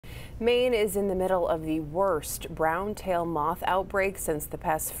Maine is in the middle of the worst browntail moth outbreak since the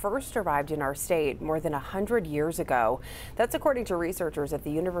pest first arrived in our state more than 100 years ago. That's according to researchers at the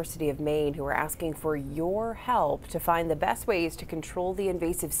University of Maine who are asking for your help to find the best ways to control the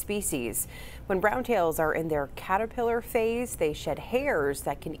invasive species. When browntails are in their caterpillar phase, they shed hairs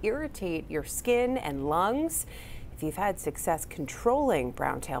that can irritate your skin and lungs. If you've had success controlling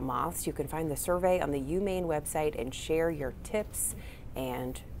browntail moths, you can find the survey on the UMaine website and share your tips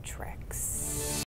and tricks.